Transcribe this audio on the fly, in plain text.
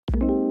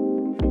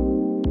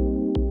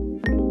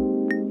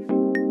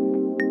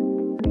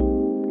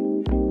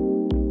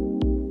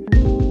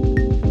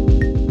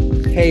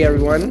Hey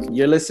everyone,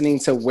 you're listening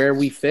to Where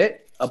We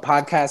Fit, a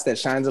podcast that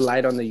shines a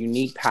light on the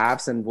unique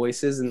paths and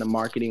voices in the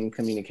marketing and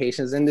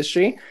communications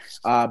industry,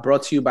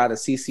 brought to you by the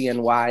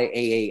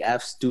CCNY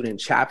AAF student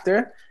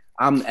chapter.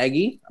 I'm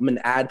Eggy. I'm an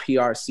ad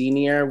PR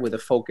senior with a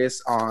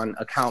focus on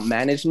account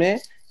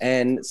management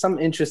and some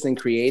interest in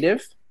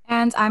creative.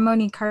 And I'm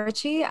Monique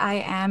Carey. I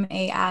am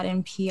a ad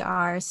and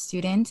PR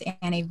student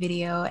and a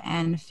video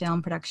and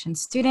film production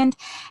student.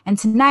 And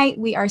tonight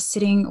we are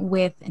sitting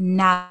with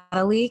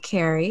Natalie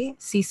Carey,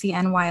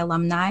 CCNY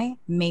alumni,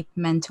 MAPE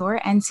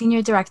mentor, and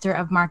Senior Director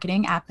of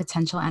Marketing at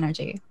Potential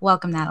Energy.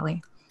 Welcome,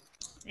 Natalie.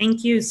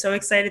 Thank you. So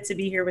excited to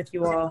be here with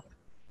you all.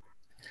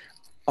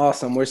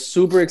 Awesome. We're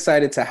super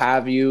excited to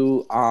have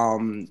you.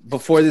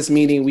 Before this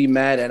meeting, we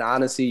met, and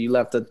honestly, you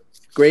left a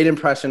great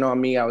impression on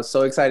me. I was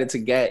so excited to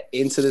get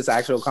into this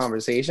actual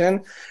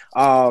conversation.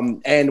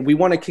 And we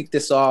want to kick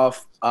this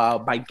off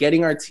by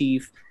digging our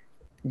teeth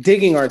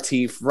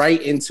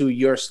right into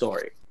your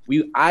story.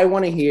 I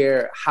want to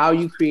hear how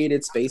you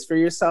created space for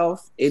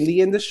yourself in the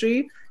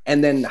industry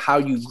and then how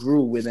you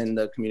grew within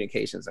the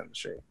communications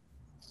industry.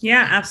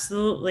 Yeah,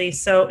 absolutely.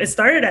 So it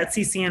started at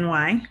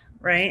CCNY,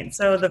 right?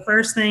 So the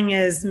first thing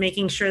is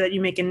making sure that you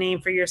make a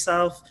name for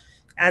yourself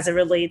as it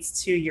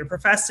relates to your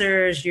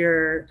professors,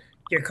 your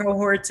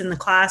cohorts in the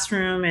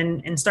classroom,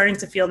 and starting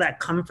to feel that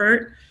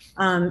comfort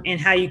in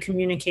how you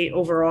communicate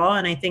overall.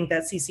 And I think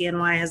that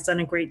CCNY has done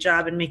a great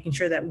job in making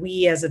sure that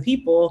we as a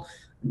people,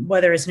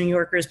 whether it's New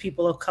Yorkers,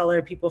 people of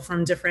color, people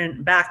from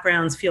different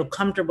backgrounds, feel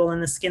comfortable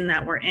in the skin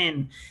that we're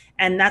in.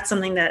 And that's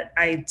something that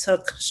I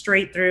took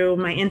straight through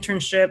my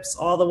internships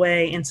all the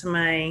way into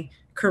my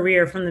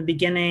career from the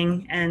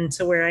beginning and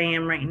to where I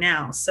am right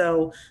now.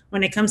 So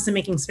when it comes to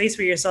making space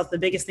for yourself, the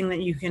biggest thing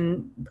that you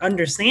can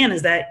understand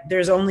is that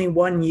there's only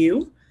one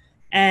you,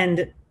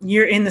 and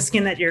you're in the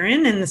skin that you're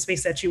in and the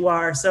space that you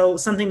are. So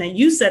something that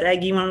you said,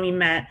 Eggy, when we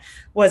met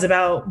was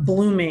about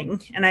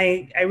blooming. And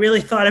I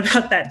really thought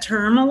about that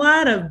term a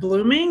lot, of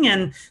blooming,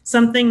 and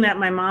something that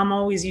my mom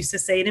always used to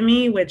say to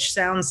me, which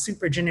sounds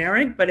super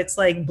generic, but it's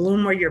like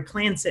bloom where you're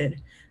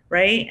planted,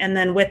 right? And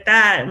then with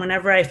that,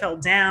 whenever I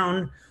felt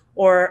down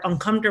or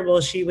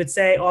uncomfortable, she would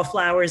say, all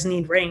flowers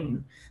need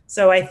rain.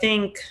 So I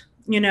think,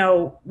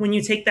 when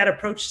you take that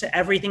approach to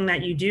everything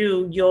that you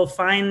do, you'll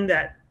find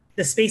that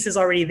the space is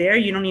already there.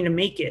 You don't need to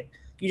make it.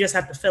 You just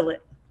have to fill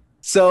it.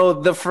 So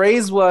the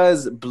phrase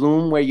was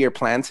bloom where you're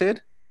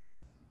planted.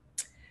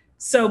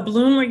 So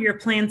bloom where you're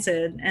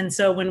planted. And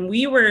so when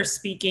we were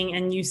speaking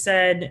and you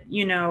said,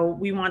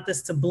 we want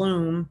this to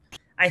bloom,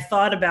 I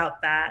thought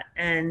about that.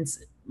 And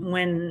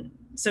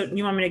so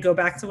you want me to go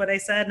back to what I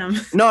said?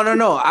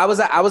 No. I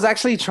was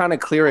actually trying to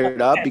clear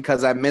it up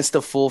because I missed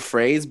the full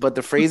phrase, but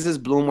the phrase is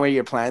bloom where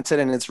you're planted.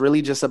 And it's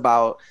really just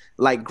about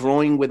like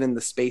growing within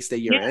the space that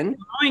you're in.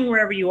 Growing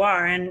wherever you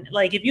are. And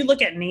like, if you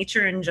look at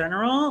nature in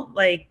general,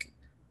 like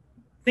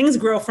things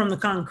grow from the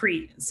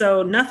concrete.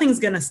 So nothing's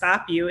going to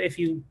stop you if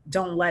you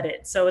don't let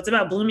it. So it's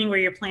about blooming where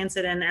you're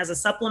planted. And as a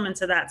supplement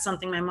to that,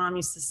 something my mom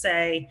used to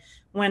say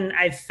when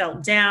I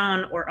felt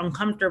down or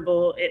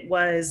uncomfortable, it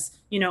was,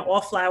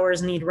 all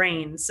flowers need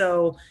rain.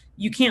 So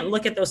you can't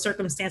look at those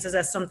circumstances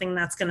as something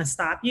that's going to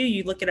stop you.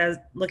 You look at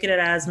it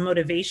as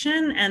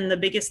motivation. And the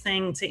biggest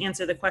thing, to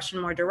answer the question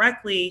more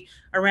directly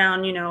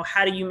around,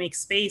 how do you make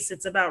space?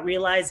 It's about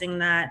realizing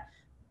that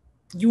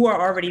you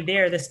are already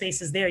there. The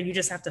space is there. You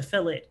just have to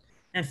fill it,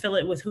 and fill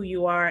it with who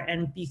you are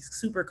and be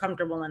super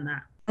comfortable in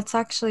that. That's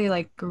actually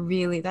like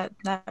really that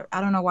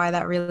I don't know why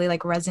that really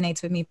like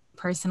resonates with me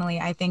personally.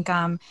 I think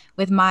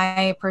with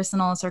my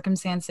personal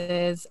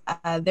circumstances,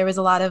 there was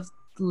a lot of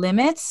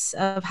limits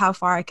of how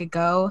far I could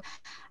go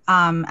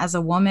as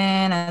a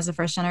woman, as a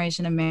first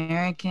generation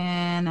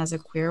American, as a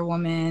queer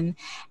woman.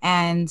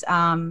 And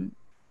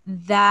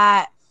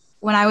that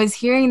when I was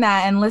hearing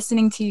that and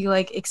listening to you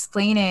like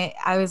explain it,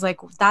 I was like,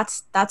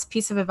 that's a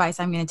piece of advice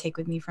I'm going to take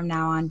with me from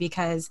now on,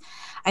 because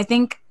I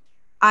think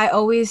I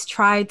always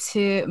tried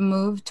to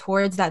move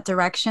towards that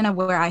direction of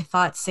where I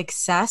thought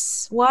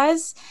success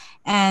was.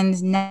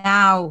 And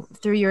now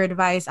through your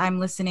advice, I'm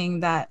listening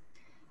that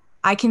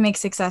I can make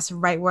success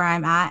right where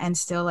I'm at and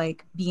still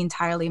like be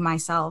entirely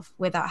myself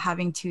without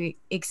having to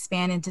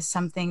expand into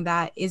something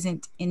that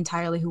isn't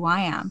entirely who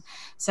I am.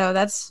 So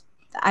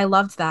I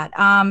loved that.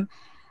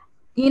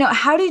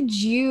 How did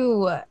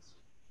you,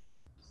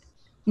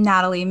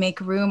 Natalie, make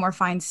room or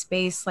find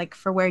space like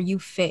for where you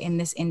fit in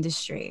this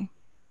industry?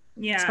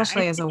 Yeah,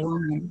 especially as a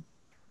woman.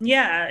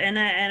 Yeah, and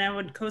I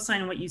would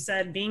co-sign what you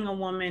said. Being a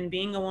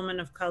woman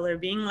of color,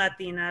 being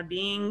Latina,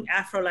 being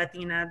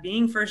Afro-Latina,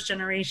 being first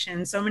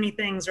generation, so many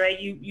things, right?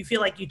 You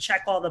feel like you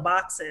check all the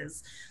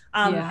boxes.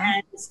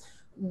 And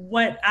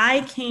what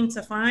I came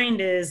to find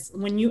is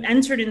when you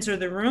entered into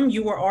the room,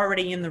 you were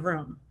already in the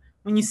room.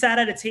 When you sat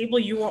at a table,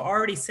 you were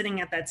already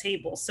sitting at that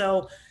table.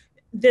 So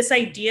this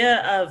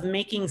idea of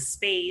making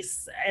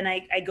space, and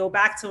I go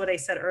back to what I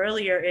said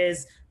earlier,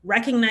 is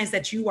recognize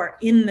that you are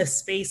in the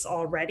space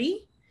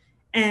already.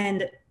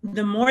 And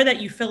the more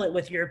that you fill it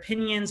with your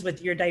opinions,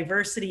 with your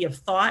diversity of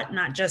thought,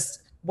 not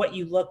just what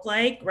you look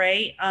like,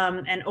 right?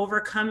 And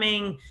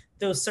overcoming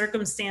those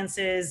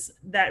circumstances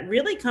that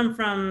really come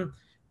from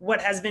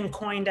what has been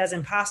coined as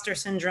imposter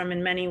syndrome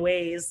in many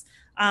ways.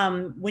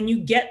 When you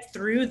get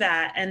through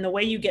that, and the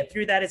way you get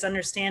through that is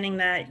understanding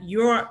that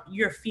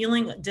you're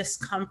feeling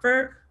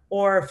discomfort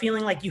or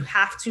feeling like you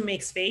have to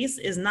make space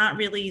is not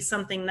really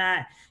something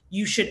that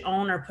you should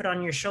own or put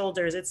on your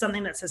shoulders. It's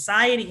something that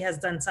society has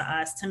done to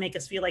us to make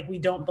us feel like we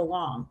don't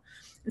belong.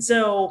 And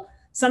so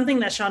something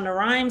that Shonda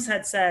Rhimes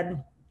had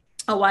said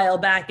a while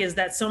back is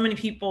that so many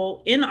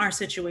people in our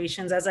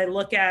situations, as I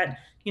look at,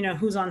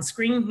 who's on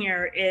screen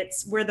here,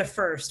 it's we're the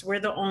first, we're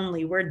the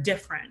only, we're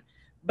different.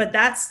 But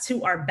that's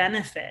to our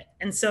benefit.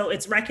 And so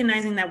it's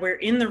recognizing that we're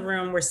in the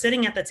room, we're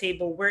sitting at the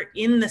table, we're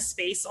in the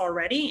space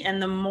already. And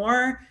the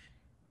more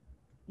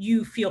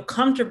you feel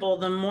comfortable,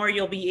 the more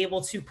you'll be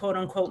able to, quote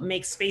unquote,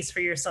 make space for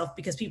yourself,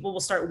 because people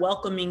will start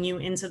welcoming you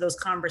into those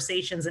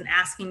conversations and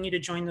asking you to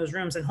join those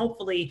rooms, and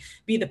hopefully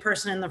be the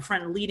person in the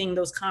front leading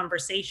those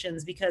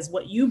conversations, because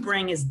what you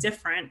bring is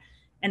different,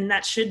 and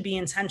that should be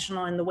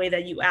intentional in the way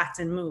that you act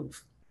and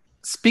move.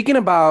 Speaking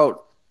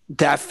about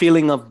that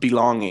feeling of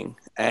belonging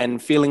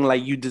and feeling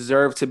like you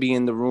deserve to be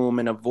in the room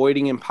and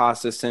avoiding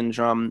imposter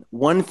syndrome,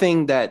 one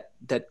thing that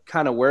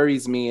kind of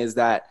worries me is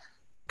that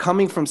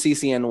coming from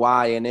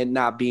CCNY and it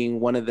not being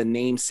one of the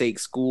namesake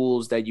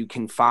schools that you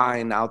can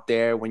find out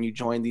there when you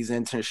join these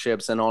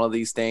internships and all of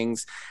these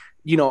things,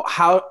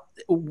 how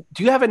do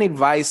you have any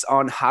advice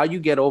on how you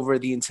get over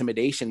the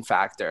intimidation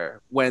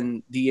factor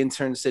when the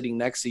intern sitting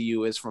next to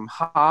you is from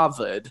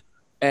Harvard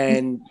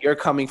and you're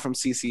coming from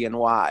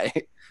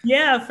CCNY?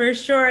 Yeah, for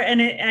sure.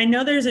 And I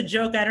know there's a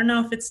joke. I don't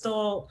know if it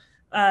still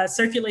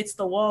circulates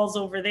the walls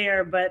over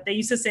there, but they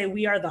used to say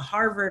we are the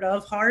Harvard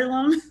of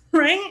Harlem,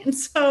 right? And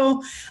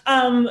so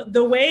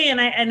the way, and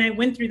I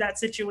went through that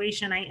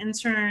situation. I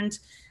interned.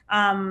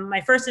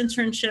 My first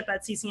internship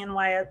at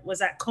CCNY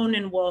was at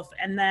Conan Wolf,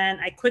 and then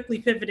I quickly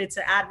pivoted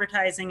to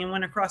advertising and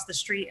went across the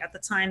street. At the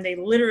time, they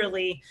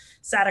literally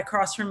sat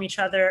across from each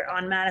other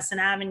on Madison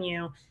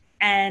Avenue.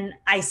 And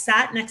I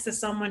sat next to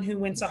someone who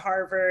went to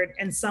Harvard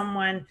and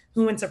someone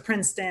who went to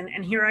Princeton.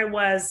 And here I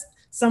was,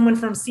 someone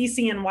from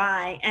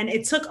CCNY. And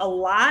it took a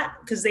lot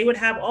because they would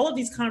have all of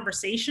these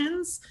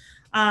conversations.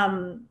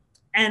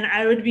 And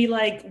I would be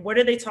like, what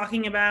are they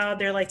talking about?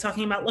 They're like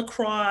talking about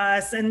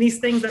lacrosse and these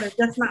things that are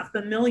just not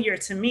familiar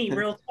to me,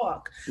 real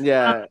talk.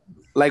 Yeah.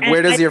 Like,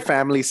 where does your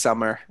family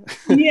summer?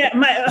 Yeah,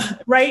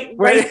 right.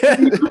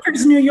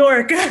 New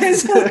York.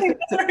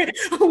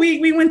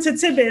 we went to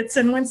Tibbetts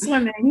and went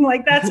swimming.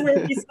 Like, that's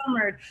where we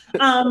summered.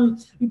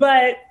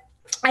 But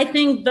I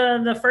think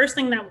the first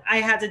thing that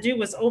I had to do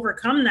was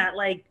overcome that.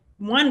 Like,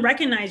 one,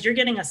 recognize you're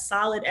getting a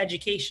solid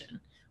education.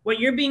 What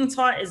you're being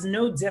taught is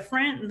no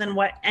different than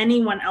what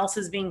anyone else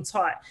is being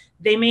taught.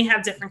 They may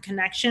have different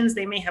connections.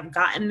 They may have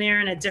gotten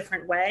there in a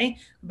different way.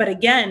 But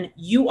again,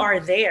 you are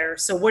there.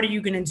 So what are you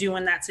going to do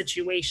in that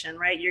situation,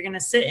 right? You're going to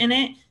sit in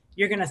it.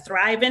 You're going to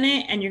thrive in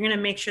it, and you're going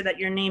to make sure that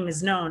your name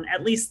is known.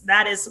 At least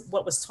that is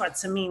what was taught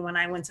to me when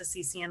I went to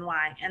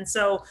CCNY. And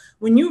so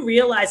when you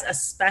realize,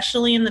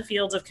 especially in the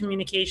fields of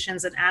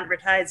communications and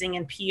advertising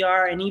and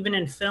PR and even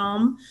in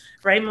film,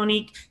 right,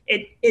 Monique,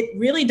 it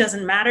really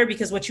doesn't matter,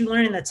 because what you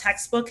learn in the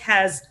textbook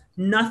has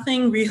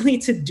nothing really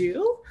to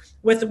do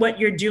with what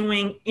you're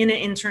doing in an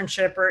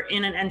internship or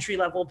in an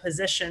entry-level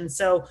position.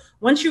 So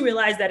once you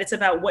realize that it's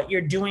about what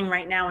you're doing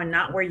right now and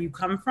not where you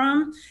come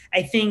from,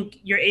 I think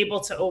you're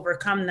able to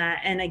overcome that.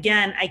 And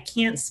again, I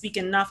can't speak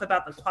enough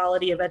about the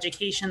quality of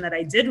education that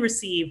I did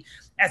receive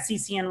at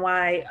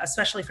CCNY,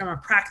 especially from a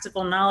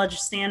practical knowledge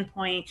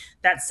standpoint,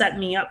 that set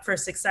me up for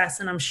success.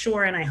 And I'm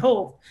sure, and I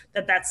hope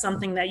that that's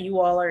something that you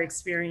all are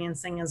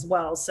experiencing as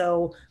well.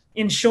 So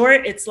in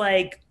short, it's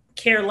like,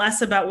 care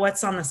less about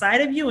what's on the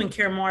side of you and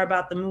care more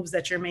about the moves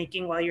that you're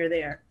making while you're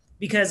there.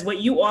 Because what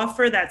you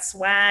offer, that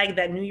swag,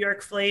 that New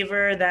York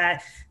flavor,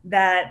 that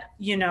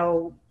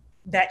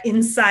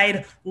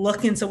inside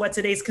look into what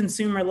today's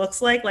consumer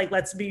looks like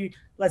let's be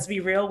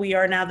real, we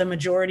are now the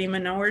majority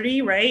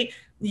minority, right?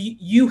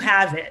 You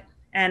have it,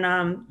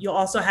 and you'll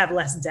also have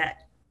less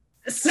debt.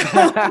 So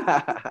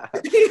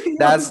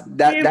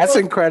that's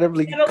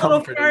incredibly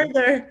comforting.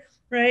 Further,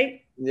 right?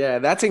 Yeah,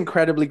 that's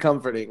incredibly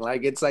comforting.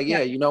 Like, it's like,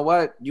 yeah, you know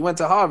what? You went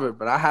to Harvard,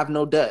 but I have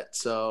no debt.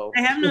 So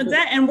I have no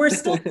debt, and we're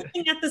still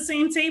sitting at the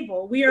same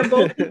table. We are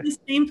both in the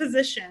same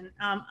position.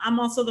 I'm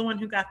also the one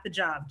who got the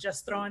job.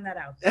 Just throwing that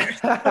out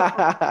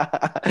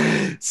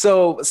there.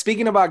 So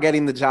speaking about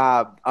getting the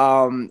job,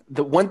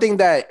 the one thing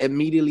that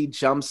immediately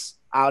jumps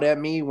out at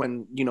me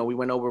when, we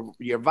went over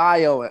your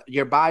bio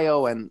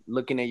and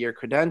looking at your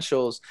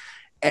credentials,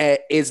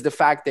 is the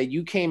fact that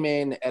you came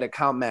in at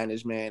account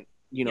management,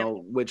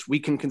 which we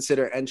can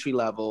consider entry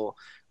level,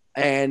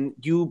 and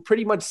you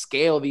pretty much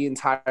scale the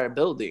entire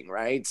building,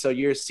 right? So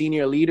you're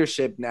senior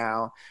leadership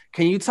now.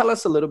 Can you tell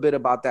us a little bit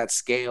about that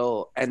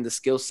scale and the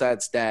skill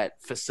sets that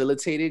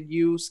facilitated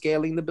you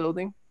scaling the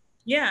building?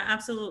 Yeah,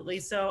 absolutely.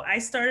 So I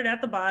started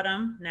at the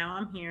bottom. Now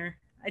I'm here.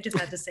 I just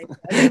had to say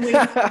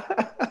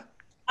that.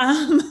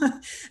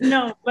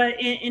 No, but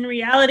in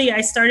reality,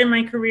 I started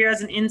my career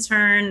as an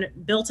intern,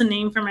 built a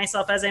name for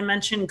myself, as I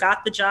mentioned,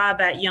 got the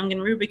job at Young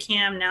and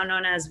Rubicam, now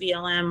known as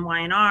VLM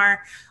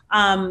Y&R,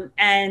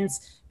 and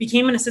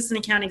became an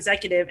assistant account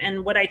executive.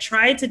 And what I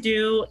tried to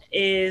do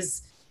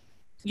is,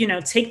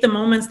 take the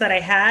moments that I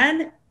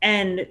had,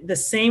 and the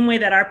same way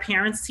that our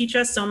parents teach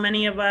us, so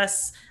many of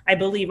us, I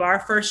believe, are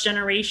first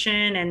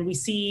generation, and we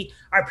see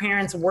our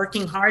parents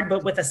working hard,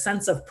 but with a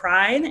sense of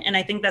pride. And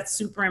I think that's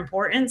super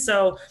important.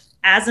 So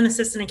as an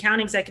assistant account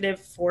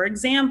executive, for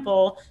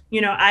example,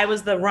 I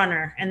was the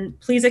runner, and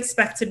please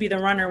expect to be the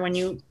runner when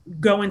you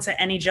go into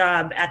any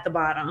job at the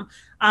bottom.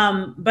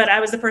 But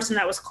I was the person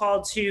that was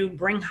called to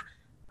bring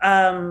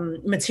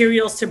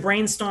materials to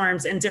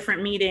brainstorms and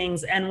different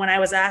meetings. And when I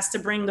was asked to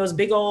bring those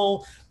big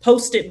old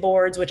Post-it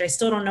boards, which I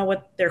still don't know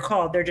what they're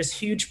called, they're just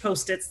huge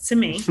Post-its to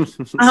me.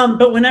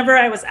 But whenever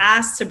I was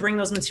asked to bring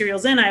those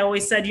materials in, I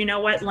always said, you know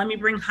what, let me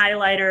bring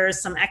highlighters,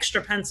 some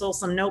extra pencils,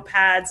 some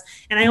notepads.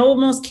 And I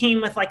almost came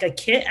with like a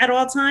kit at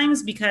all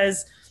times,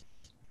 because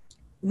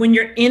when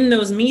you're in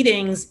those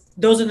meetings,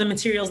 those are the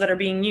materials that are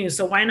being used.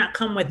 So why not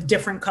come with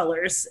different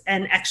colors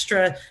and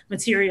extra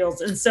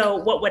materials? And so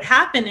what would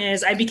happen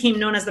is I became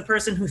known as the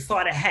person who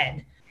thought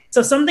ahead.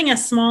 So something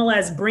as small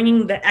as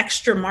bringing the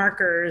extra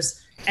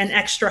markers and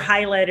extra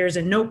highlighters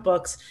and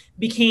notebooks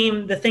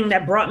became the thing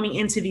that brought me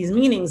into these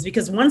meetings,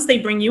 because once they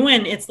bring you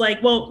in, it's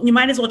like, well, you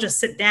might as well just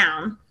sit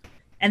down.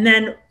 And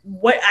then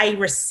what I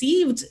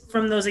received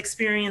from those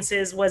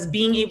experiences was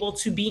being able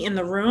to be in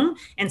the room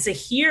and to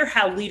hear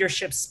how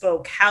leadership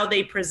spoke, how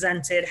they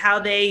presented, how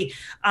they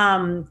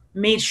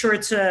made sure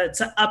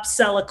to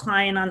upsell a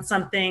client on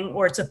something,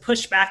 or to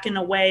push back in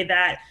a way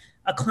that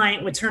a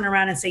client would turn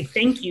around and say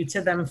thank you to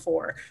them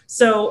for.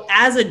 So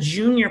as a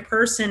junior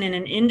person in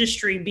an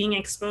industry, being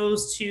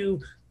exposed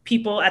to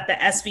people at the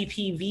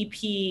SVP,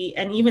 VP,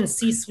 and even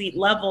C-suite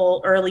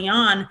level early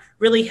on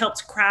really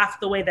helped craft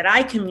the way that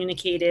I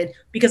communicated,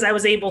 because I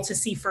was able to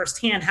see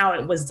firsthand how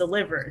it was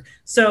delivered.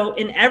 So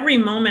in every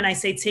moment, I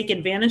say take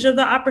advantage of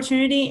the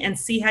opportunity and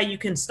see how you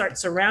can start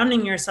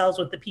surrounding yourselves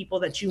with the people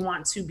that you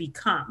want to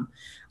become.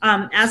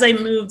 As I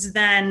moved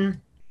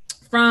then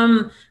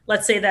from,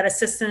 let's say, that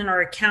assistant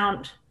or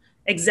account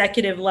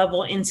executive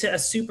level into a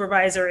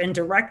supervisor and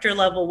director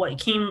level, what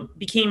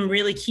became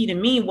really key to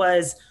me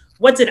was,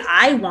 what did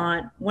I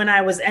want when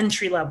I was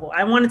entry level?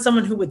 I wanted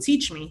someone who would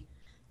teach me.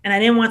 And I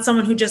didn't want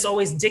someone who just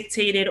always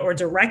dictated or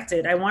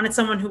directed. I wanted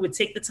someone who would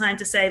take the time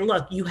to say,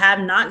 look, you have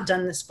not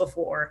done this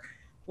before.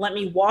 Let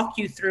me walk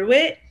you through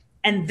it.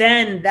 And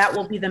then that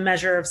will be the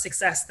measure of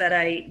success that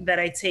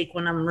I take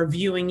when I'm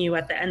reviewing you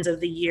at the end of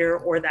the year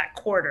or that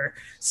quarter.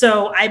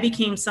 So I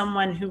became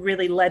someone who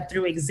really led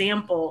through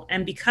example.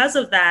 And because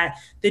of that,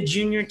 the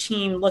junior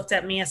team looked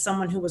at me as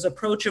someone who was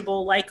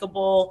approachable,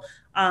 likable,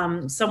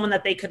 someone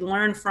that they could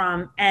learn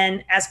from.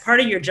 And as part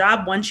of your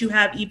job, once you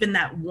have even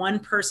that one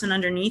person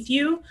underneath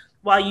you,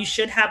 while you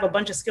should have a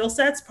bunch of skill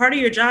sets, part of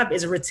your job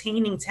is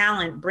retaining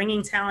talent,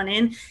 bringing talent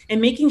in, and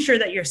making sure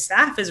that your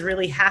staff is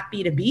really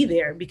happy to be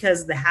there,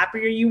 because the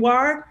happier you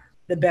are,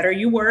 the better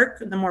you work,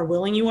 the more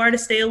willing you are to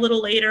stay a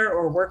little later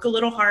or work a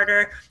little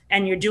harder.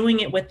 And you're doing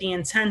it with the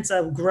intent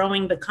of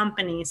growing the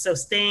company. So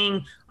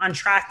staying on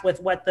track with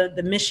what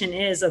the mission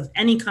is of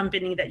any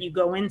company that you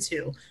go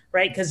into,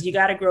 right? Because you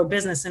got to grow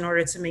business in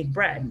order to make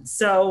bread.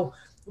 So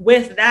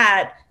with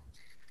that,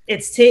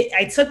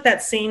 I took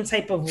that same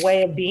type of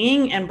way of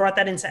being and brought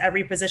that into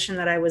every position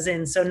that I was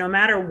in. So no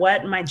matter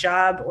what my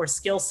job or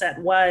skill set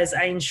was,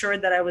 I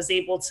ensured that I was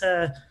able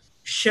to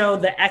show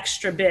the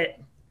extra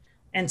bit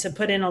and to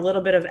put in a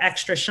little bit of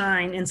extra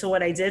shine into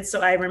what I did.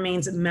 So I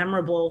remained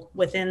memorable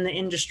within the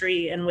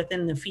industry and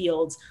within the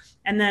fields.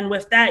 And then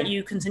with that,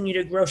 you continue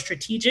to grow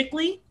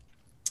strategically.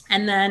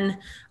 And then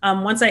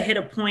once I hit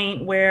a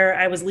point where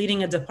I was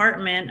leading a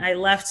department, I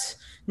left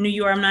New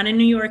York. I'm not in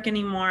New York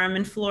anymore. I'm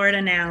in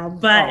Florida now,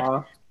 but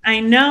Aww. I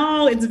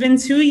know it's been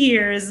 2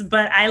 years,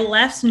 but I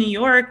left New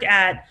York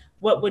at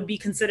what would be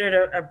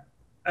considered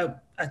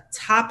a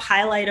top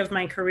highlight of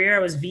my career. I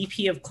was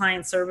VP of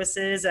client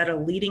services at a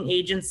leading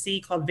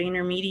agency called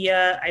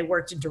VaynerMedia. I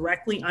worked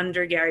directly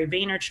under Gary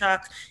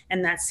Vaynerchuk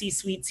and that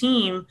C-suite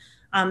team.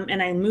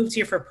 And I moved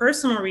here for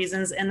personal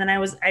reasons. And then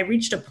I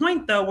reached a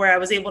point though, where I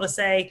was able to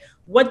say,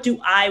 what do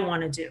I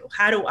want to do?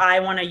 How do I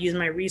want to use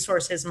my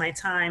resources, my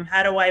time?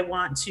 How do I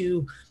want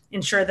to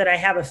ensure that I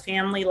have a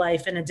family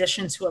life in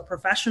addition to a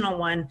professional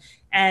one?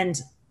 And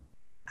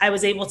I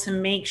was able to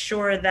make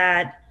sure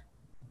that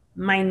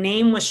my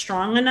name was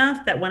strong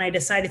enough that when I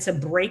decided to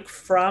break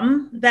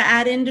from the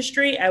ad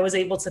industry, I was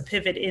able to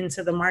pivot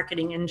into the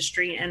marketing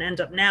industry and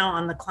end up now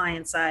on the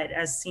client side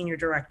as Senior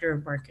Director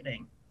of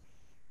Marketing.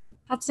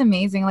 That's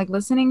amazing. Like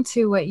listening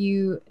to what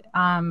you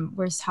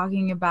were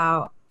talking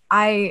about,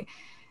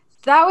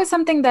 that was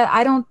something that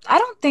I don't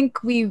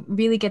think we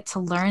really get to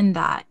learn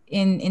that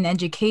in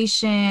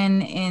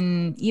education,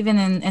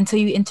 until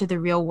you enter the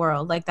real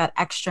world, like that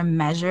extra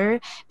measure,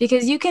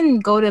 because you can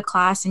go to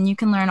class and you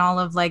can learn all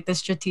of like the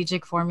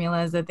strategic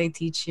formulas that they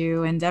teach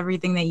you and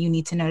everything that you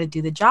need to know to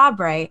do the job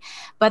right,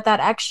 but that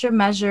extra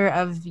measure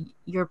of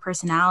your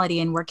personality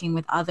and working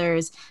with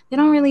others, they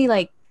don't really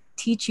like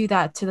teach you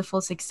that to the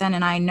full extent.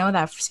 And I know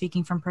that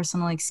speaking from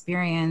personal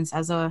experience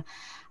as a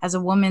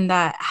woman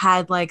that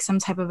had like some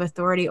type of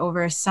authority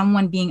over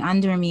someone being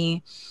under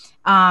me,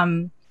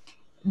 I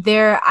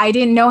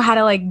didn't know how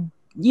to like,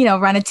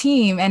 run a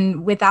team.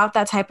 And without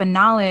that type of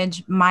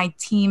knowledge, my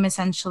team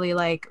essentially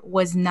like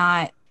was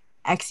not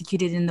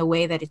executed in the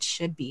way that it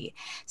should be.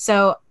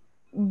 So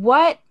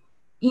what,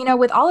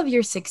 with all of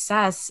your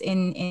success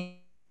in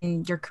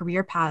your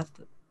career path,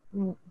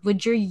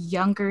 would your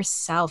younger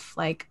self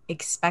like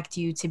expect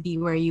you to be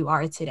where you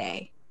are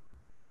today?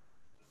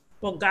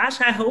 Well, gosh,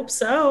 I hope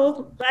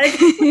so. Like,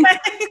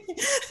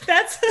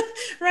 that's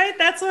right.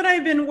 That's what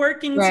I've been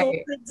working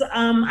Right. towards.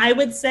 I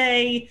would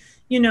say,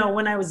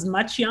 when I was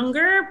much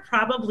younger,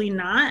 probably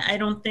not. I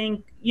don't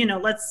think,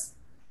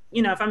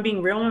 if I'm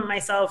being real with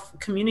myself,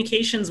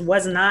 communications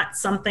was not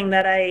something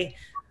that I,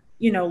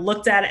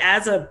 looked at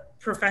as a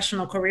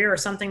professional career or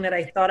something that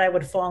I thought I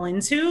would fall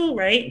into,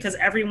 right? Because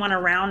everyone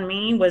around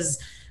me was,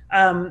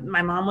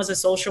 my mom was a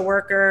social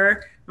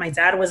worker, my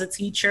dad was a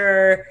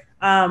teacher.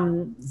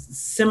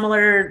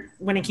 Similar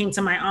when it came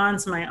to my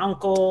aunts, my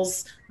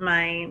uncles,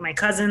 my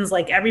cousins,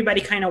 like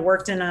everybody kind of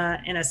worked in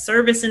a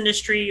service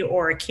industry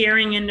or a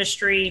caring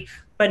industry,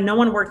 but no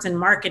one worked in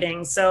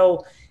marketing.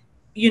 So,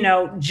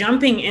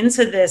 jumping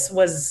into this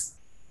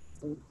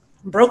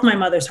broke my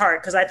mother's heart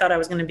because I thought I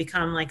was going to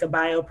become like a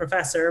bio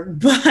professor,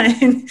 but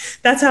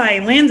that's how I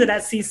landed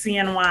at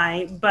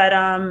CCNY. But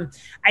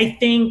I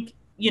think,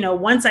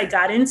 once I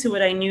got into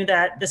it, I knew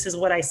that this is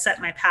what I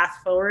set my path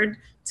forward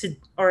to,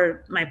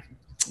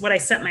 what I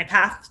set my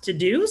path to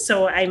do.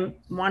 So I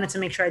wanted to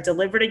make sure I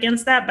delivered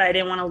against that, but I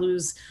didn't want to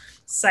lose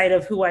sight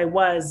of who I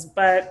was.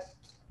 But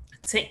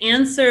to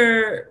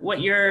answer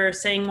what you're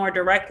saying more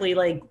directly,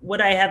 like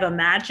would I have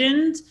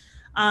imagined?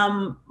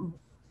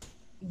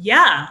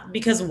 Yeah,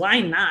 because why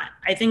not?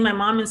 I think my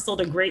mom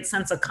instilled a great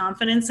sense of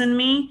confidence in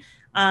me.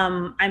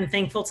 I'm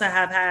thankful to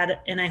have had,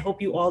 and I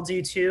hope you all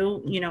do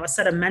too, a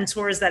set of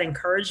mentors that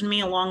encouraged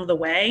me along the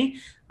way.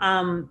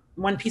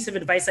 One piece of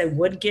advice I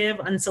would give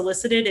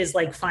unsolicited is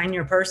like find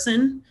your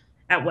person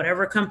at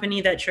whatever company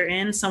that you're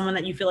in, someone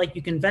that you feel like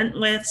you can vent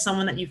with,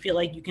 someone that you feel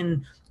like you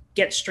can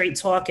get straight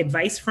talk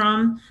advice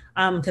from,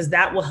 because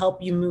that will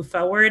help you move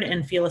forward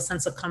and feel a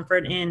sense of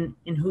comfort in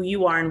who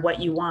you are and what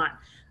you want.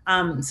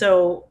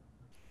 So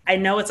I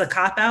know it's a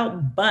cop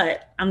out,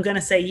 but I'm going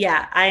to say,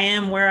 yeah, I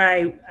am where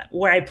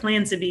I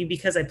plan to be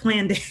because I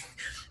planned it,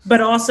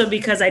 but also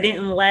because I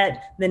didn't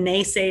let the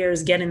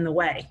naysayers get in the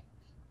way.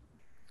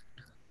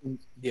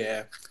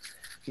 Yeah.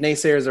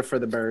 Naysayers are for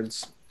the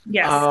birds.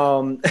 Yes.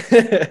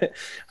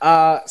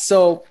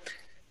 So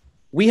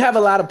we have a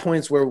lot of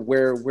points where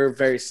we're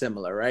very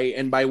similar, right?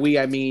 And by we,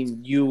 I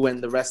mean you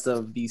and the rest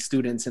of the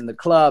students in the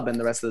club and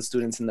the rest of the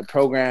students in the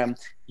program.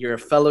 You're a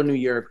fellow New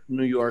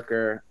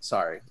Yorker.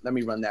 Sorry, let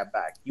me run that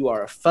back. You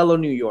are a fellow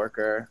New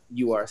Yorker.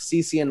 You are a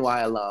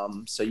CCNY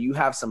alum. So you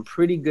have some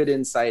pretty good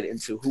insight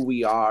into who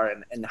we are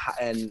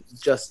and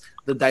just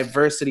the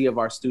diversity of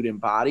our student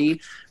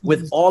body.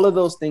 With all of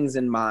those things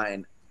in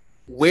mind,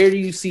 where do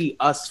you see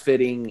us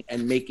fitting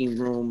and making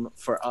room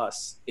for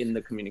us in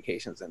the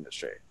communications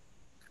industry?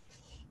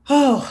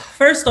 Oh,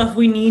 first off,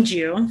 we need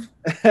you.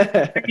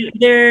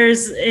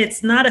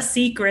 It's not a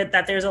secret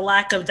that there's a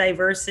lack of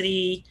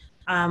diversity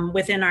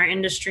within our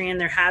industry, and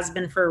there has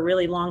been for a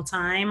really long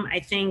time. I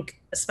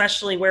think,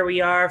 especially where we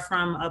are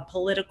from a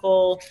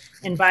political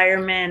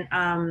environment,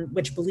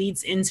 which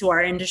bleeds into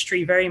our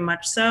industry very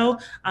much so,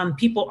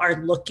 people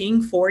are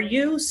looking for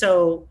you.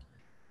 So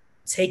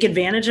take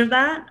advantage of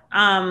that.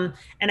 And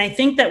I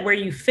think that where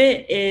you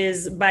fit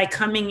is by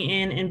coming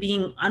in and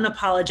being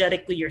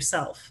unapologetically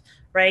yourself.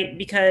 Right?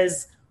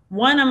 Because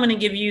one, I'm going to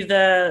give you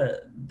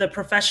the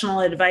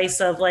professional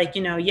advice of like,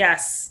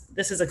 yes,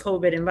 this is a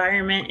COVID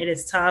environment. It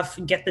is tough.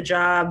 Get the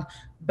job,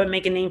 but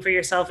make a name for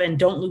yourself and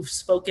don't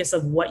lose focus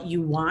of what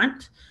you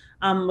want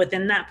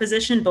within that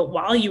position. But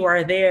while you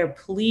are there,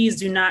 please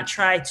do not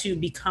try to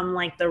become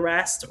like the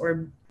rest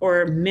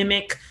or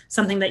mimic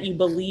something that you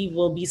believe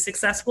will be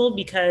successful,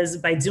 because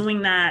by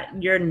doing that,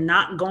 you're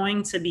not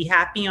going to be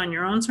happy on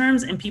your own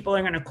terms and people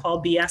are going to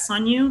call BS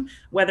on you,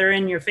 whether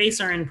in your face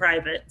or in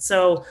private.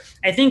 So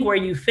I think where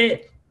you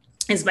fit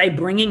is by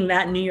bringing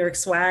that New York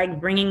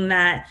swag, bringing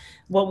that,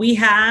 what we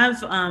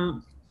have,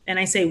 and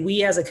I say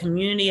we as a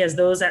community, as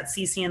those at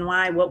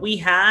CCNY, what we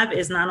have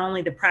is not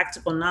only the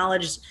practical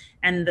knowledge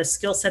and the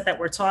skill set that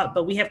we're taught,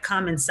 but we have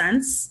common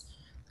sense.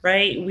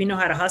 Right? We know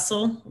how to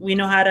hustle. We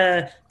know how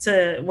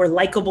we're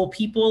likable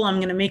people. I'm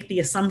going to make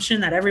the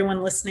assumption that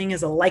everyone listening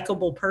is a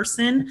likable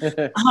person.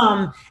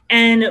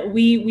 And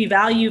we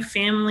value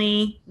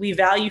family, we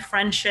value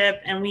friendship,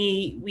 and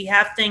we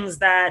have things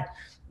that,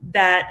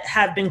 that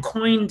have been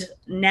coined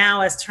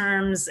now as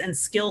terms and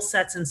skill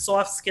sets and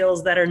soft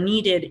skills that are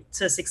needed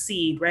to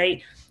succeed,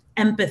 right?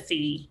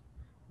 Empathy,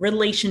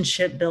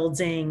 relationship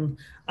building,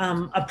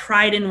 a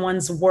pride in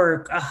one's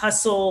work, a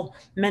hustle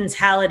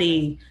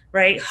mentality,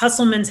 right?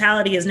 Hustle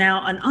mentality is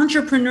now an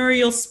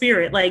entrepreneurial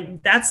spirit.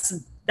 Like that's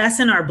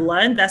in our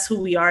blood. That's who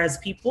we are as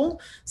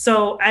people.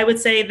 So I would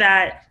say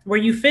that where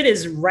you fit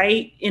is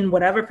right in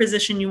whatever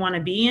position you want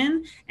to be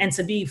in, and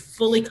to be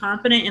fully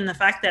confident in the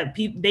fact that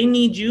they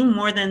need you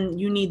more than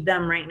you need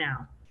them right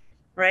now,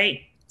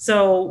 right?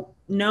 So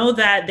know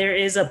that there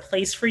is a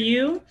place for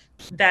you,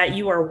 that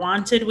you are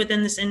wanted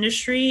within this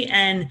industry.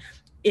 And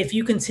if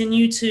you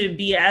continue to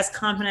be as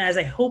confident as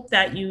I hope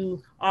that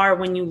you are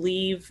when you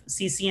leave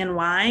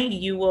CCNY,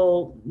 you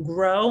will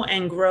grow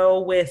and grow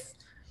with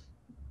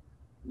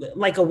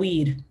like a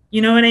weed.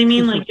 You know what I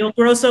mean? Like you'll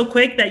grow so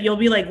quick that you'll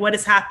be like, what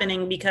is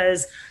happening?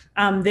 Because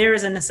there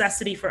is a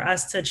necessity for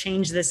us to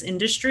change this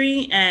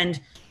industry.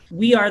 And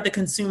we are the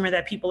consumer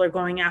that people are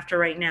going after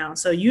right now.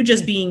 So you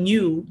just being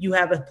you, you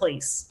have a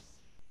place.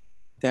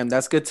 Damn,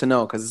 that's good to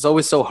know, because it's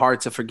always so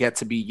hard to forget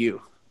to be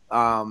you.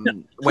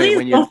 When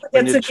you're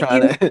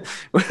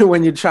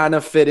trying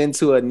to fit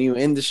into a new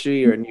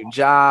industry or a new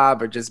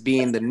job, or just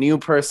being the new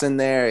person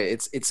there,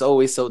 it's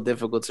always so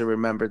difficult to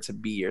remember to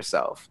be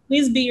yourself.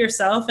 Please be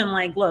yourself. And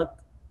like, look,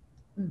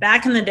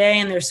 back in the day,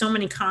 and there's so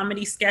many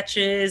comedy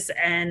sketches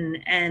and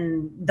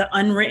the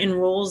unwritten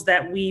rules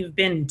that we've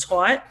been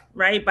taught,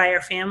 right, by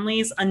our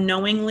families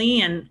unknowingly,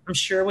 and I'm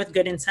sure with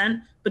good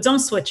intent, but don't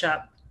switch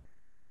up.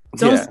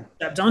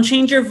 Don't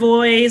change your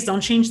voice. Don't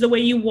change the way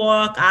you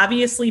walk.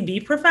 Obviously, be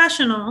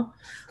professional,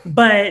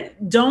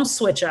 but don't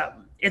switch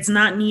up. It's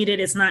not needed.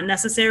 It's not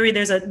necessary.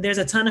 There's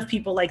a ton of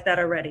people like that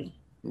already.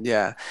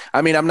 Yeah.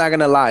 I mean, I'm not going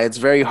to lie. It's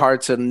very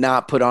hard to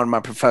not put on my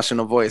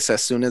professional voice.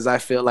 As soon as I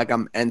feel like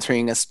I'm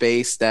entering a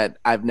space that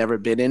I've never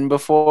been in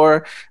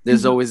before,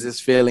 there's always this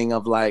feeling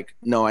of like,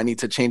 no, I need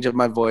to change up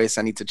my voice.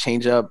 I need to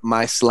change up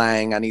my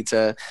slang. I need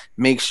to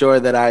make sure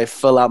that I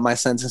fill out my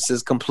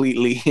sentences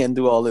completely and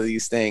do all of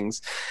these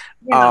things.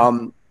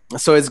 Yeah.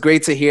 So it's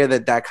great to hear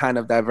that that kind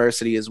of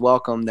diversity is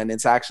welcomed, and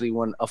it's actually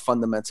a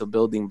fundamental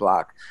building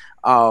block.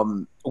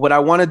 What I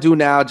want to do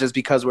now, just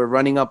because we're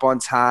running up on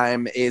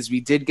time, is we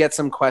did get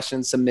some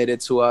questions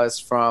submitted to us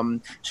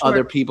from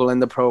other people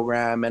in the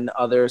program and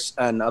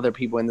other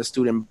people in the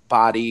student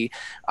body.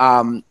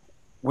 We're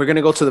going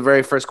to go to the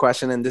very first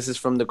question, and this is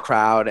from the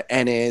crowd,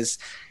 and is,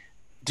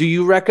 do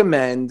you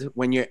recommend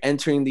when you're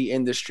entering the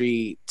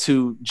industry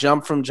to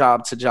jump from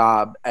job to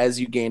job as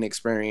you gain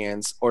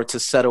experience, or to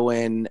settle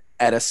in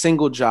at a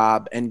single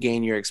job and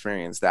gain your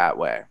experience that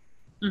way?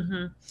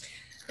 Mm-hmm.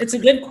 It's a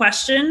good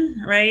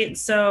question, right?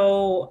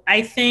 So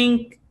I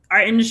think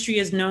our industry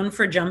is known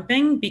for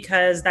jumping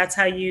because that's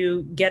how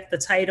you get the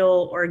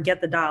title or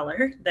get the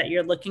dollar that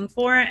you're looking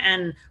for.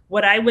 And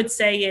what I would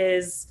say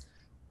is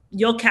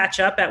you'll catch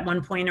up at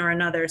one point or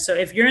another. So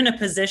if you're in a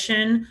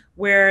position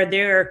where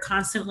they're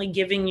constantly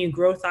giving you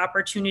growth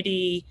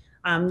opportunity,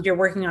 you're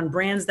working on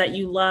brands that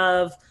you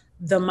love,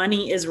 the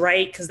money is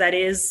right, because that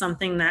is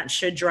something that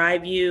should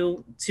drive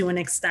you to an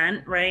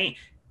extent, right?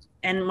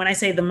 And when I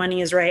say the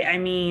money is right, I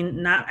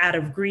mean, not out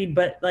of greed,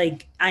 but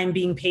like I'm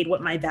being paid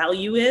what my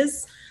value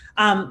is,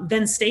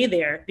 then stay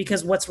there,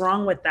 because what's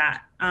wrong with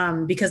that?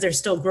 Because there's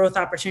still growth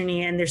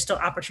opportunity and there's still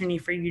opportunity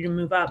for you to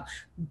move up.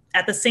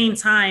 At the same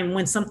time,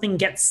 when something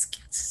gets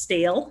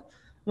stale,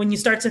 when you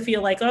start to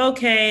feel like,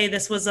 okay,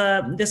 this was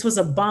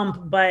a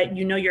bump, but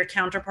you know your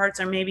counterparts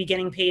are maybe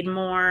getting paid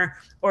more,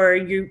 or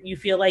you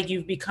feel like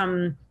you've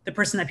become the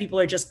person that people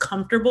are just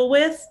comfortable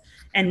with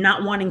and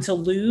not wanting to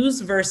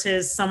lose,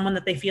 versus someone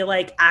that they feel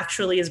like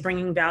actually is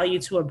bringing value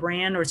to a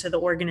brand or to the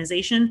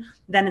organization,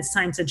 then it's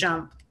time to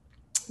jump.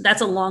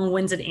 That's a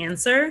long-winded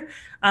answer,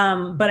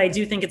 but I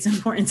do think it's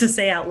important to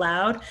say out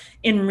loud.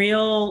 In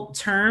real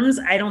terms,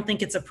 I don't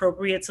think it's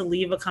appropriate to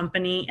leave a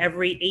company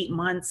every 8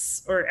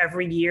 months or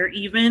every year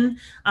even,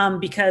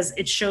 because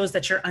it shows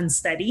that you're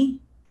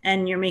unsteady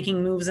and you're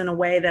making moves in a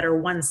way that are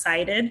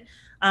one-sided.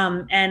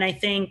 And I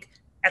think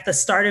at the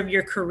start of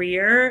your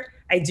career,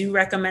 I do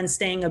recommend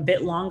staying a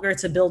bit longer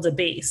to build a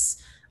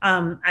base.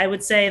 I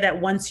would say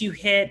that once you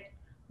hit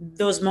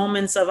those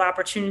moments of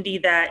opportunity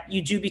that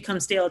you do become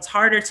stale, it's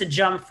harder to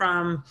jump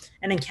from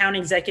an account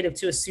executive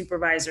to a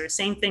supervisor.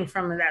 Same thing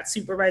from that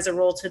supervisor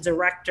role to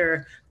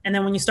director. And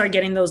then when you start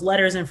getting those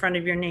letters in front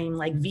of your name,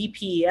 like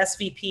VP,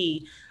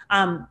 SVP,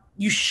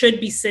 you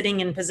should be sitting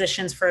in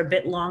positions for a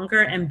bit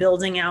longer and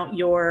building out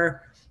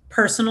your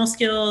personal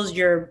skills,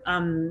 your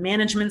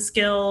management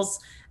skills,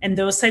 and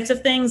those types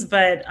of things.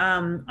 But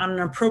on an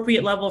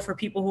appropriate level for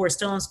people who are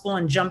still in school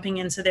and jumping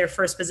into their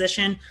first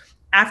position,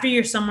 after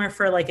you're somewhere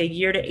for like a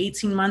year to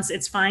 18 months,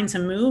 it's fine to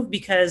move,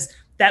 because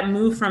that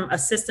move from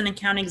assistant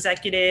account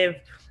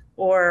executive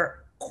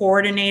or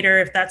coordinator,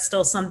 if that's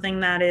still something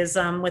that is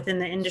within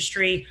the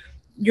industry,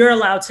 you're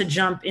allowed to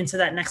jump into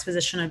that next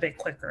position a bit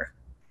quicker.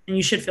 And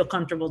you should feel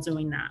comfortable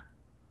doing that.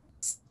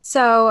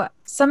 So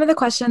some of the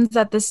questions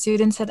that the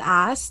students had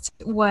asked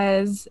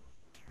was,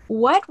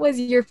 What was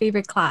your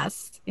favorite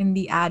class in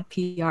the ad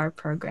PR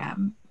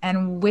program?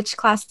 And which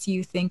class do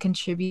you think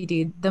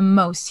contributed the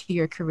most to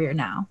your career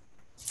now?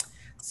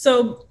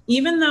 So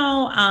even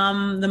though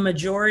the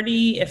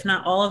majority, if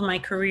not all of my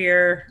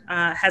career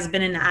has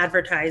been in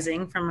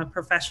advertising from a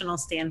professional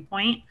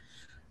standpoint,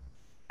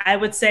 I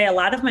would say a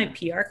lot of my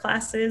PR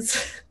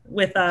classes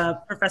with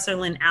Professor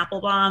Lynn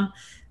Applebaum,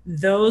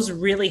 those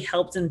really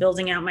helped in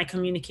building out my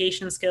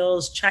communication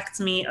skills, checked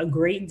me a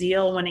great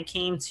deal when it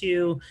came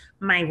to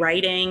my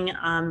writing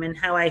and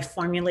how I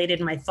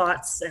formulated my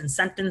thoughts and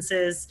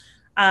sentences.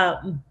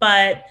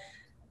 But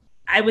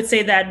I would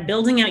say that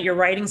building out your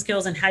writing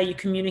skills and how you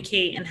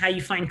communicate and how you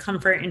find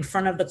comfort in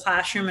front of the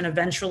classroom and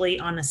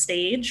eventually on a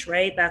stage,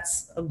 right?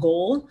 That's a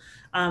goal.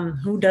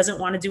 Who doesn't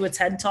want to do a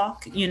TED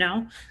Talk, you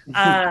know?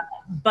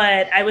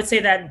 But I would say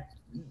that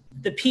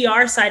the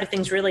PR side of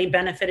things really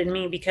benefited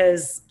me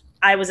because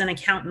I was in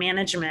account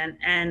management.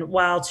 And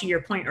while to your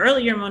point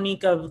earlier,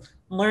 Monique, of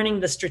learning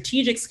the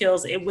strategic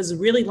skills, it was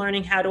really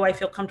learning how do I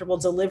feel comfortable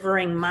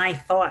delivering my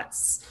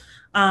thoughts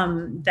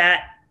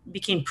that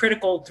became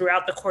critical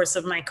throughout the course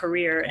of my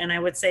career. And I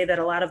would say that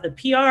a lot of the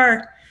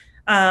PR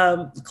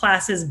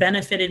classes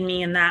benefited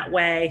me in that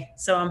way.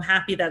 So I'm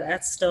happy that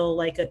that's still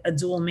like a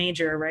dual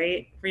major,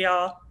 right? For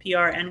y'all,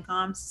 PR and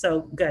comms.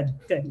 So good.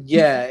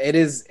 Yeah, it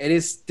is. It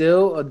is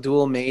still a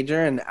dual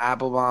major, and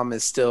Applebaum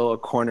is still a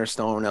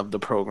cornerstone of the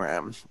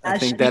program. I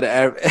think that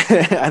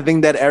I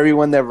think that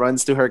everyone that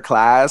runs to her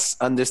class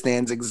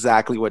understands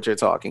exactly what you're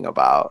talking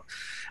about.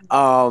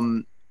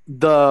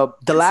 The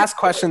last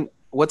question.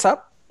 What's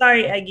up?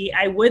 Sorry, Eggy.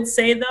 I would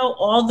say though,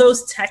 all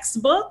those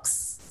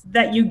textbooks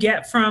that you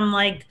get from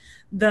like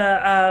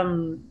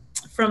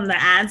from the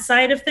ad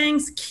side of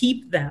things,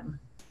 keep them.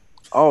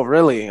 Oh,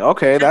 really?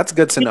 Okay, that's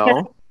good to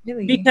know.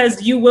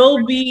 Because you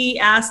will be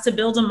asked to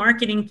build a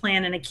marketing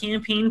plan and a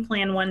campaign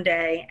plan one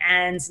day,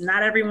 and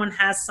not everyone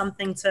has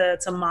something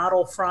to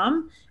model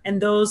from. And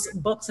those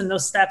books and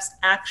those steps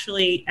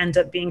actually end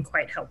up being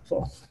quite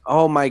helpful.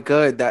 Oh my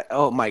good.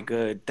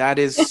 That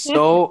is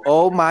so,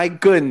 oh my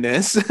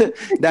goodness.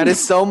 That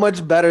is so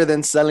much better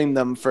than selling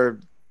them for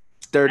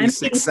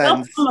 36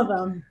 cents. Some of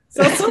them.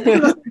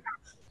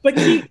 But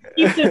keep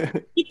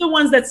the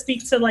ones that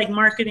speak to like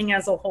marketing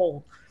as a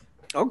whole.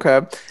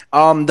 Okay.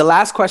 The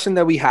last question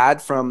that we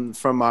had from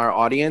our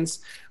audience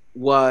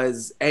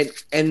was,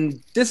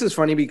 and this is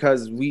funny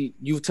because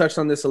you've touched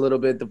on this a little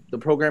bit. The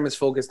program is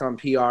focused on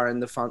PR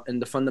and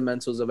the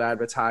fundamentals of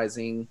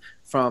advertising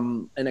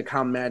from an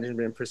account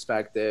management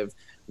perspective.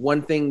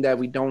 One thing that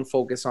we don't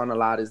focus on a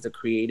lot is the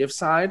creative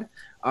side.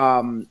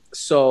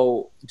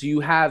 So do you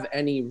have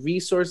any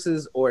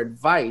resources or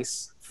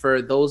advice for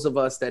those of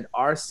us that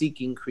are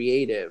seeking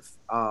creative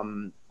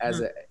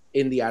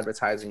in the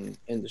advertising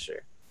industry?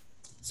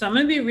 So I'm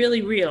going to be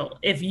really real.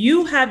 If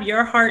you have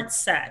your heart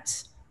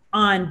set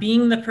on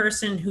being the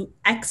person who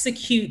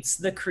executes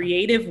the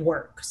creative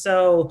work,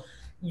 so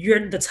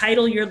the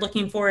title you're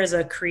looking for is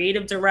a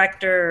creative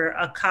director,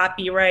 a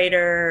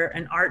copywriter,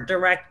 an art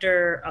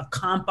director, a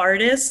comp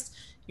artist,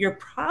 you're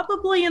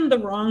probably in the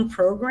wrong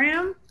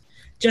program,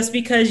 just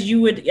because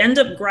you would end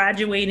up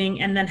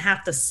graduating and then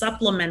have to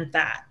supplement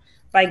that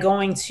by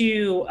going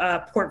to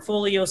a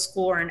portfolio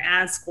school or an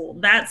ad school.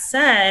 That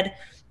said,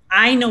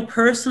 I know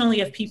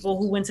personally of people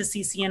who went to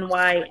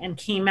CCNY and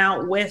came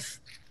out with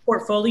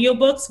portfolio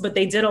books, but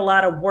they did a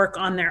lot of work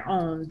on their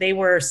own. They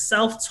were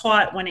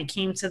self-taught when it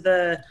came to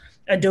the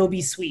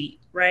Adobe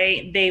suite,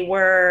 right?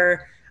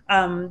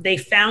 They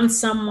found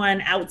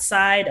someone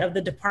outside of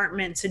the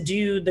department to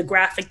do the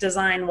graphic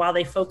design while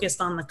they focused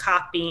on the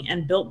copy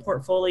and built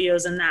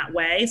portfolios in that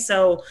way.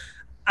 So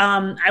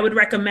I would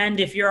recommend,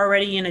 if you're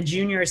already in a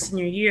junior or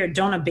senior year,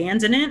 don't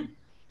abandon it,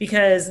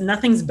 because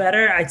nothing's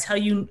better. I tell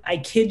you, I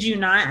kid you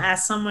not,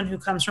 as someone who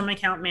comes from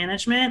account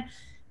management,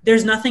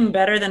 there's nothing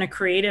better than a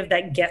creative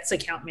that gets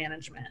account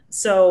management.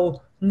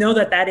 So know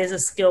that that is a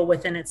skill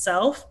within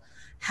itself.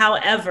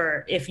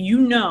 However, if you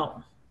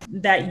know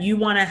that you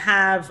want to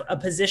have a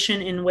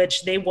position in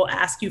which they will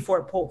ask you for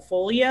a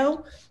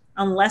portfolio,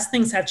 unless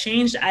things have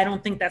changed, I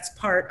don't think that's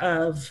part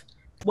of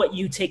what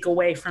you take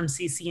away from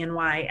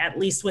CCNY, at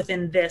least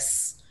within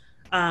this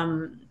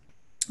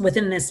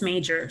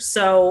major.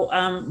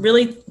 So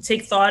really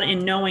take thought in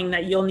knowing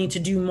that you'll need to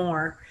do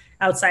more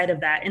outside of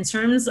that. In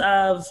terms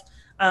of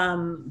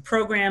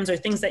programs or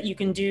things that you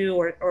can do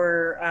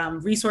or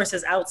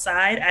resources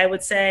outside, I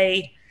would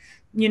say,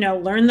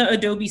 learn the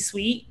Adobe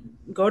suite,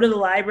 go to the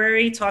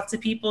library, talk to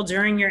people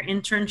during your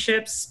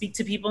internships, speak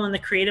to people in the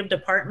creative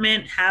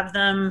department, have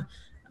them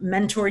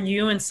mentor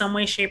you in some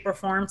way, shape, or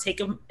form, take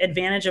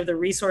advantage of the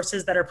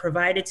resources that are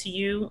provided to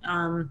you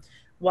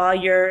while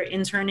you're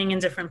interning in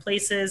different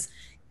places.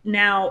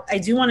 Now, I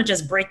do want to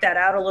just break that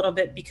out a little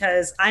bit,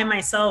 because I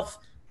myself,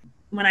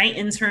 when I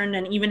interned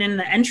and even in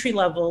the entry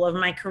level of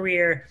my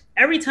career,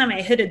 every time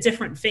I hit a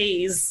different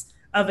phase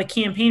of a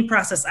campaign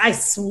process, I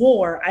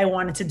swore I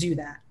wanted to do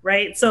that,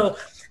 right? So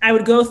I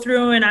would go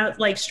through and I would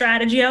like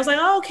strategy. I was like,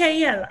 oh, okay,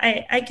 yeah,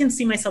 I can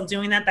see myself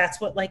doing that. That's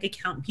what like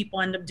accountant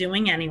people end up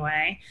doing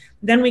anyway.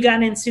 Then we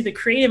got into the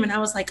creative and I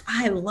was like,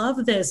 I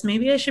love this.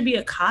 Maybe I should be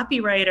a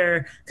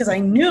copywriter, because I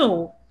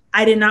knew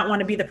I did not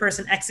want to be the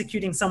person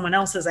executing someone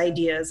else's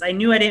ideas. I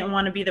knew I didn't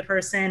want to be the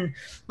person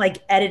like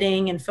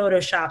editing and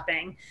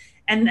photoshopping.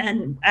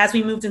 And as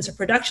we moved into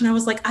production, I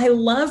was like, I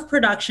love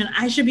production.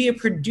 I should be a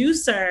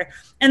producer.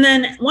 And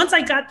then once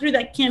I got through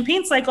that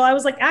campaign cycle, I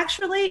was like,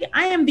 actually,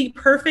 I am the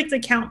perfect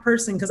account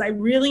person because I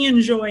really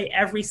enjoy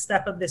every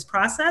step of this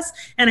process.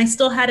 And I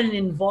still had an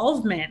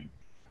involvement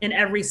in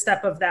every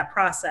step of that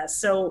process.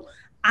 So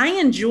I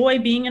enjoy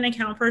being an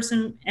account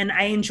person and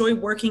I enjoy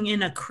working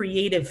in a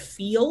creative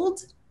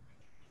field.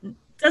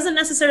 Doesn't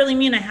necessarily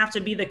mean I have to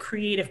be the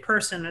creative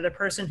person or the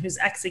person who's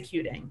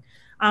executing.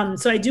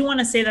 So I do want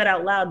to say that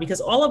out loud because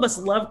all of us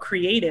love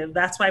creative.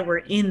 That's why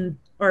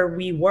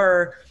we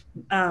were,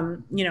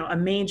 a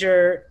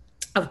major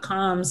of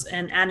comms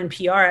and ad and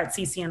PR at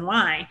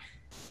CCNY.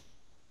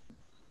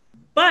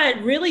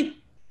 But really,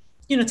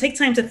 take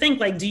time to think,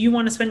 like, do you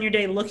want to spend your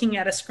day looking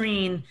at a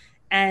screen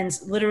and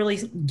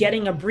literally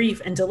getting a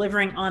brief and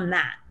delivering on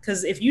that?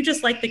 Because if you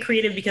just like the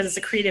creative because it's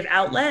a creative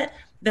outlet,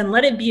 then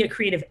let it be a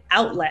creative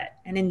outlet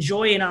and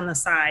enjoy it on the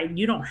side.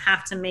 You don't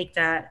have to make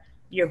that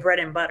your bread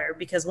and butter,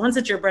 because once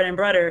it's your bread and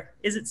butter,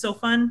 is it so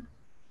fun?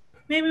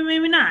 Maybe,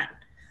 maybe not.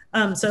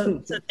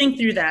 So think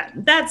through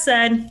that. That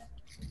said,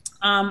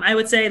 I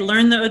would say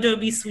learn the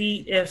Adobe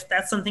suite if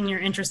that's something you're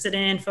interested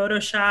in.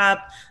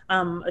 Photoshop,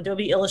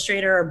 Adobe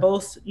Illustrator are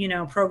both,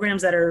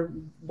 programs that are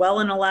well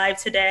and alive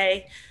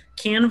today.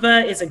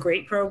 Canva is a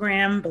great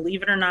program,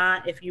 believe it or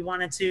not, if you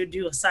wanted to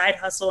do a side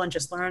hustle and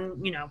just learn,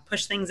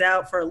 push things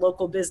out for a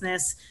local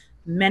business.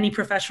 Many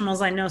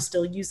professionals I know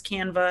still use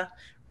Canva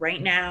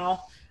right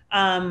now.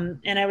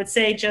 And I would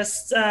say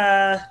just,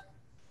 I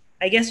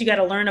guess you got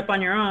to learn up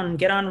on your own,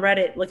 get on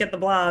Reddit, look at the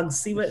blogs,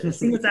 see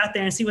what's out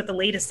there and see what the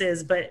latest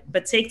is,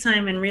 but take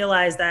time and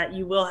realize that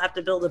you will have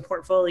to build a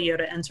portfolio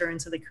to enter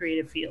into the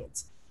creative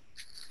fields.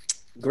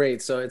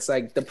 Great. So it's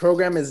like the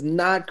program is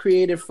not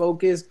creative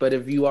focused, but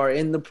if you are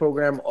in the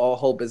program, all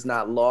hope is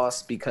not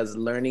lost because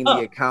learning the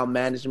account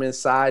management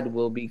side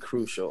will be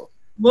crucial.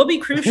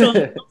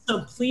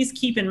 Also, please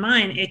keep in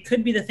mind, it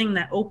could be the thing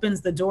that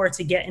opens the door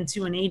to get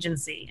into an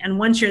agency. And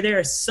once you're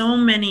there, so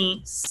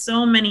many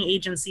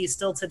agencies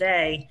still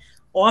today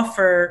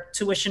offer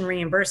tuition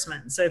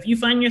reimbursement. So if you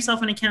find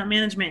yourself in account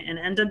management and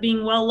end up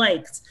being well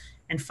liked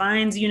and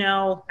find,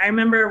 I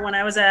remember when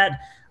I was at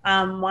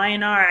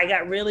Y&R, I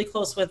got really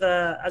close with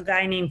a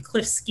guy named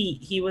Cliff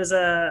Skeet. He was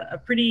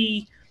a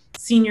pretty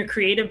senior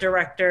creative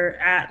director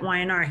at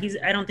Y&R.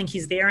 I don't think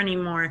he's there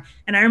anymore.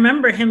 And I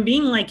remember him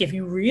being like, if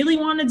you really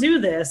want to do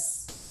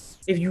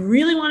this, he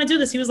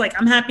was like,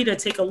 I'm happy to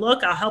take a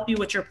look. I'll help you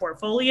with your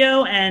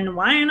portfolio. And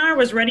Y&R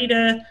was ready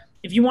to,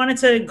 if you wanted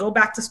to go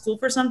back to school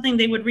for something,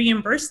 they would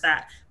reimburse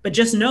that. But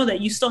just know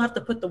that you still have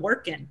to put the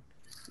work in.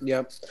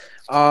 Yep.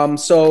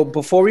 So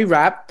before we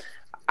wrap,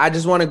 I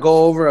just want to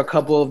go over a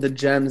couple of the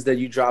gems that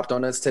you dropped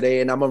on us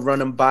today, and I'm going to run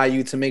them by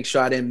you to make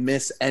sure I didn't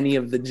miss any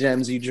of the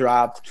gems you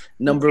dropped.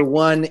 Number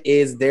one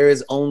is there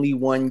is only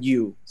one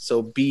you,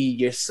 so be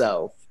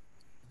yourself.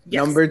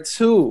 Yes. Number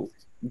two,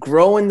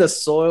 grow in the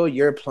soil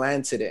you're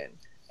planted in.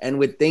 And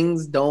when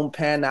things don't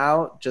pan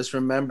out, just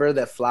remember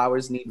that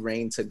flowers need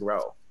rain to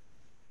grow.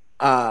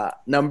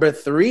 Number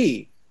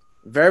three,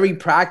 very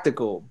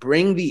practical,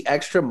 bring the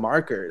extra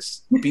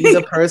markers. Be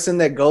the person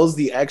that goes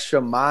the extra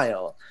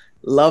mile.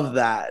 Love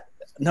that.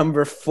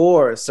 Number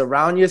four,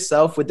 surround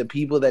yourself with the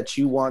people that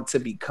you want to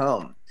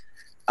become,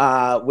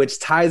 which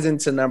ties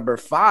into number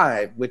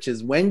five, which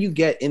is when you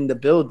get in the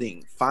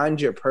building, find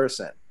your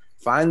person.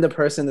 Find the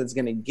person that's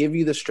going to give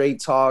you the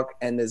straight talk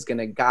and is going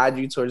to guide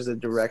you towards the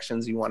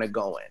directions you want to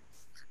go in.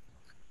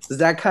 Does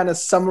that kind of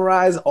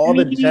summarize all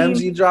the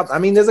gems you dropped? I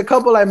mean, there's a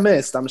couple I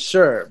missed, I'm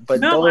sure. But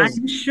no,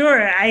 I'm sure.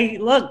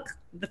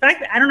 The fact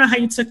that I don't know how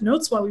you took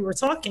notes while we were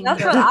talking.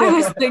 That's what I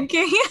was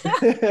thinking.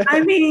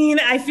 I mean,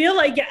 I feel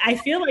like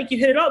you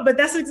hit it all, but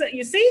that's exactly,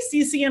 you see,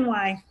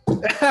 CCNY.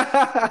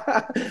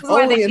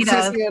 Only in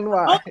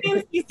CCNY.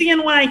 Only in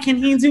CCNY can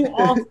he do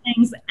all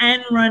things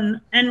and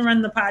run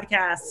the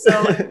podcast.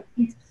 So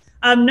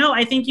no,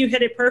 I think you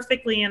hit it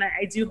perfectly, and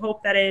I do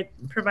hope that it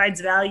provides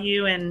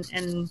value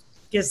and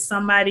gives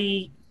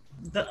somebody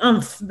the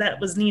oomph that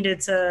was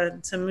needed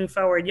to move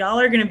forward. Y'all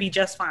are going to be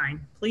just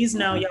fine. Please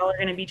know y'all are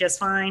going to be just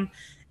fine.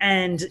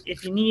 And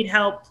if you need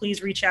help,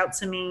 please reach out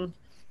to me.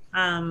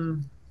 I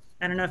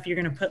don't know if you're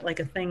going to put like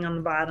a thing on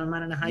the bottom. I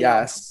don't know how.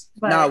 Yes.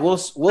 No, we'll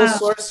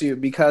source you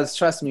because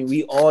trust me,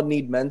 we all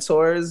need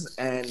mentors.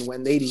 And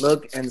when they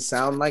look and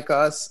sound like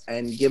us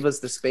and give us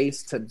the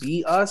space to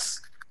be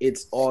us,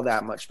 it's all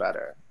that much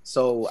better.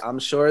 So I'm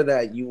sure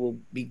that you will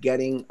be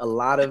getting a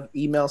lot of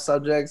email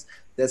subjects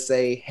that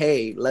say,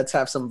 hey, let's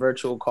have some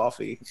virtual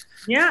coffee.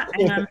 Yeah,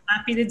 and I'm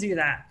happy to do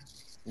that.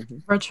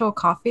 Virtual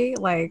coffee?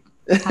 Like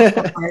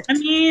I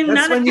mean,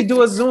 that's when you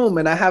do a Zoom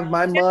and I have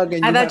my mug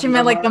and I thought you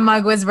meant like the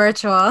mug was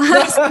virtual.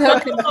 I'm so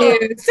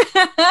confused.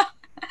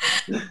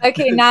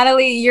 Okay,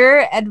 Natalie,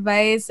 your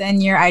advice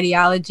and your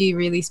ideology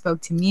really spoke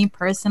to me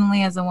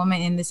personally as a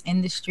woman in this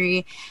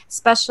industry,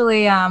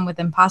 especially with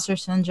imposter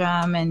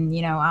syndrome and,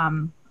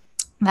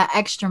 that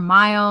extra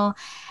mile.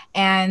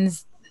 And,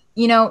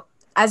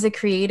 as a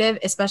creative,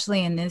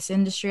 especially in this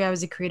industry, I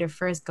was a creative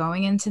first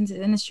going into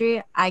the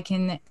industry. I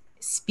can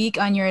speak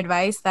on your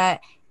advice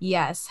that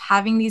yes,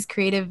 having these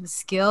creative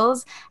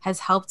skills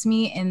has helped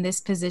me in this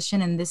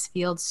position in this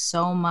field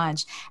so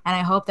much. And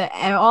I hope that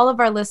all of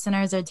our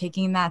listeners are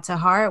taking that to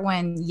heart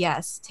when,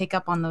 yes, take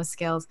up on those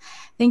skills.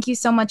 Thank you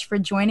so much for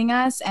joining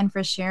us and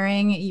for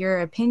sharing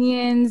your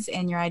opinions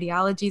and your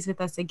ideologies with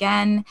us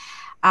again.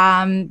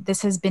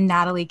 This has been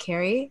Natalie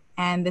Carey,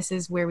 and this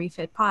is Where We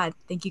Fit Pod.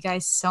 Thank you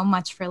guys so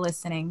much for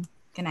listening.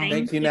 Good night.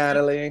 Thank you,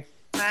 Natalie.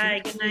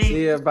 Bye. Good night.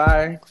 See ya.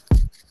 Bye.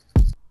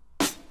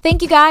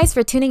 Thank you guys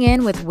for tuning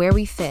in with Where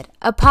We Fit,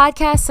 a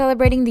podcast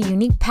celebrating the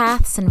unique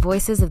paths and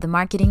voices of the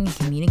marketing and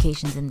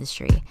communications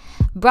industry.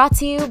 Brought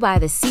to you by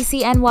the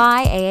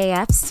CCNY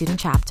AAF Student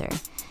Chapter.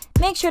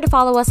 Make sure to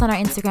follow us on our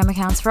Instagram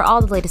accounts for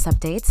all the latest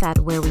updates at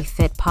Where We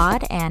Fit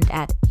Pod and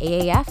at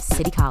AAF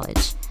City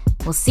College.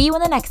 We'll see you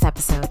in the next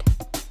episode.